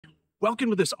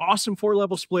Welcome to this awesome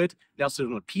 4-level split,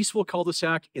 nestled in a peaceful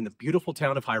cul-de-sac in the beautiful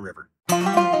town of High River.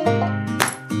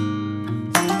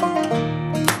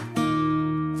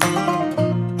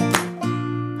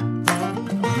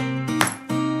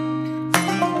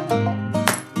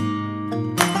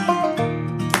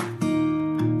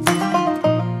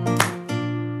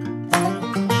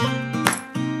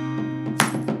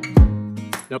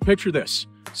 Now picture this,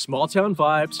 small town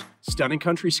vibes, stunning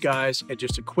country skies, and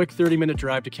just a quick 30-minute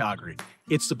drive to Calgary.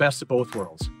 It's the best of both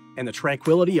worlds, and the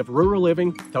tranquility of rural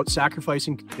living without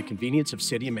sacrificing the convenience of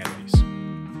city amenities.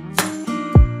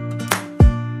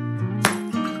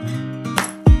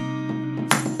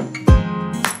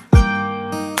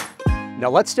 Now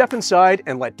let's step inside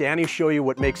and let Danny show you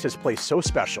what makes this place so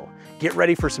special. Get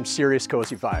ready for some serious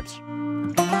cozy vibes.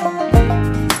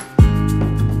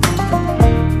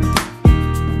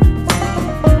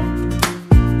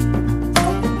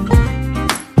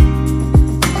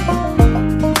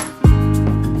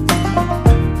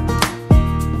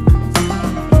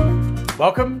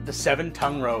 Welcome to Seven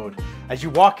Tongue Road. As you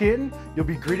walk in, you'll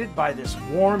be greeted by this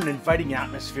warm and inviting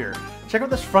atmosphere. Check out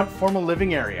this front formal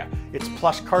living area. It's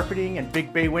plush carpeting and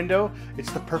big bay window.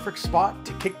 It's the perfect spot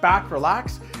to kick back,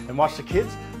 relax, and watch the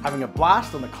kids having a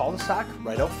blast on the cul-de-sac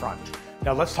right out front.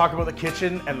 Now let's talk about the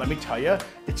kitchen, and let me tell you,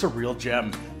 it's a real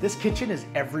gem. This kitchen is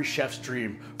every chef's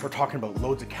dream. We're talking about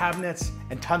loads of cabinets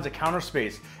and tons of counter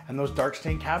space, and those dark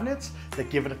stained cabinets that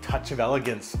give it a touch of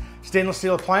elegance. Stainless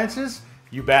steel appliances?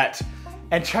 You bet.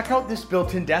 And check out this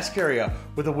built-in desk area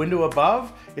with a window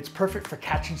above. It's perfect for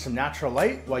catching some natural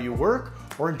light while you work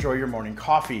or enjoy your morning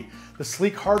coffee. The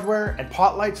sleek hardware and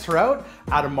pot lights throughout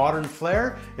add a modern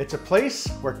flair. It's a place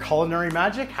where culinary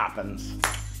magic happens.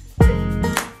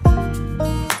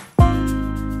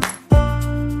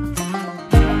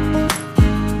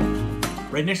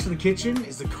 Right next to the kitchen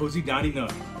is the cozy dining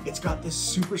nook. It's got this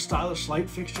super stylish light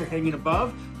fixture hanging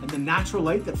above and the natural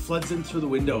light that floods in through the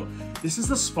window. This is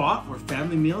the spot where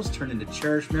family meals turn into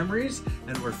cherished memories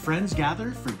and where friends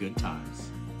gather for good times.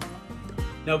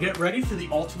 Now get ready for the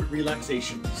ultimate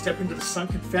relaxation. Step into the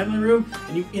sunken family room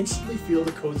and you instantly feel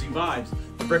the cozy vibes.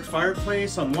 The brick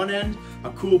fireplace on one end,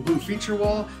 a cool blue feature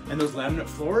wall, and those laminate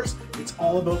floors. It's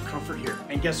all about comfort here.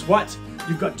 And guess what?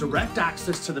 You've got direct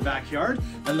access to the backyard,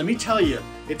 and let me tell you,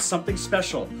 it's something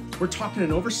special. We're talking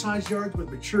an oversized yard with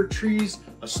mature trees,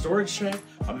 a storage shed,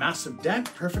 a massive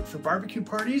deck, perfect for barbecue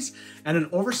parties, and an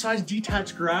oversized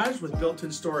detached garage with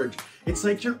built-in storage. It's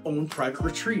like your own private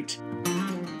retreat.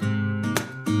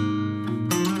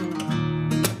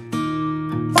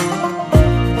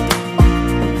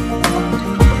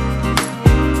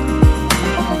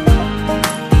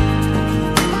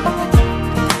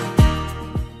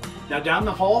 Now down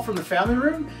the hall from the family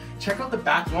room, check out the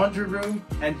back laundry room,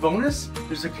 and bonus,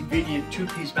 there's a convenient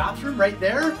 2-piece bathroom right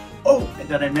there. Oh, and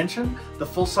did I mention the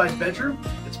full-size bedroom?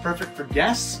 It's perfect for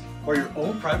guests or your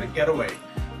own private getaway.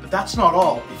 But that's not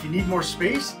all. If you need more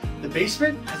space, the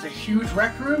basement has a huge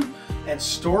rec room and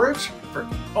storage for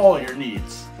all your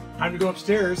needs. Time to go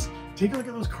upstairs. Take a look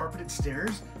at those carpeted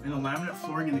stairs and the laminate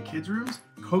flooring in the kids' rooms.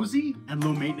 Cozy and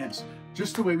low maintenance,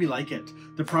 just the way we like it.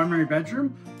 The primary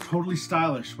bedroom, totally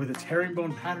stylish with its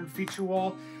herringbone patterned feature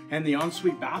wall, and the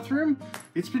ensuite bathroom.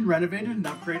 It's been renovated and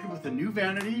upgraded with a new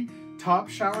vanity, tub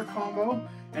shower combo,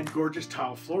 and gorgeous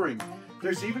tile flooring.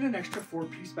 There's even an extra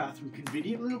 4-piece bathroom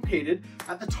conveniently located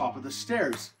at the top of the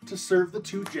stairs to serve the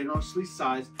 2 generously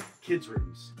sized kids'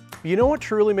 rooms. You know what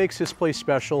truly makes this place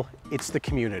special? It's the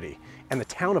community and the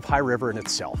town of High River in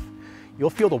itself. You'll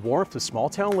feel the warmth of small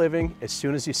town living as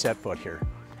soon as you set foot here.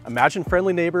 Imagine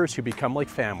friendly neighbors who become like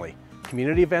family,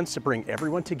 community events that bring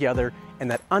everyone together, and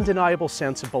that undeniable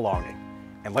sense of belonging.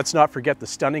 And let's not forget the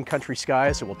stunning country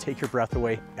skies that will take your breath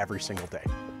away every single day.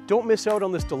 Don't miss out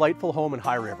on this delightful home in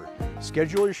High River.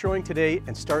 Schedule your showing today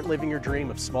and start living your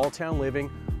dream of small town living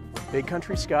with big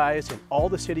country skies and all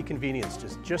the city convenience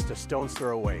just a stone's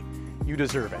throw away. You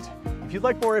deserve it. If you'd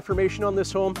like more information on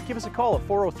this home, give us a call at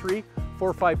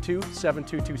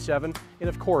 403-452-7227. And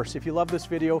of course, if you love this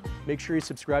video, make sure you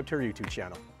subscribe to our YouTube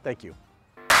channel. Thank you.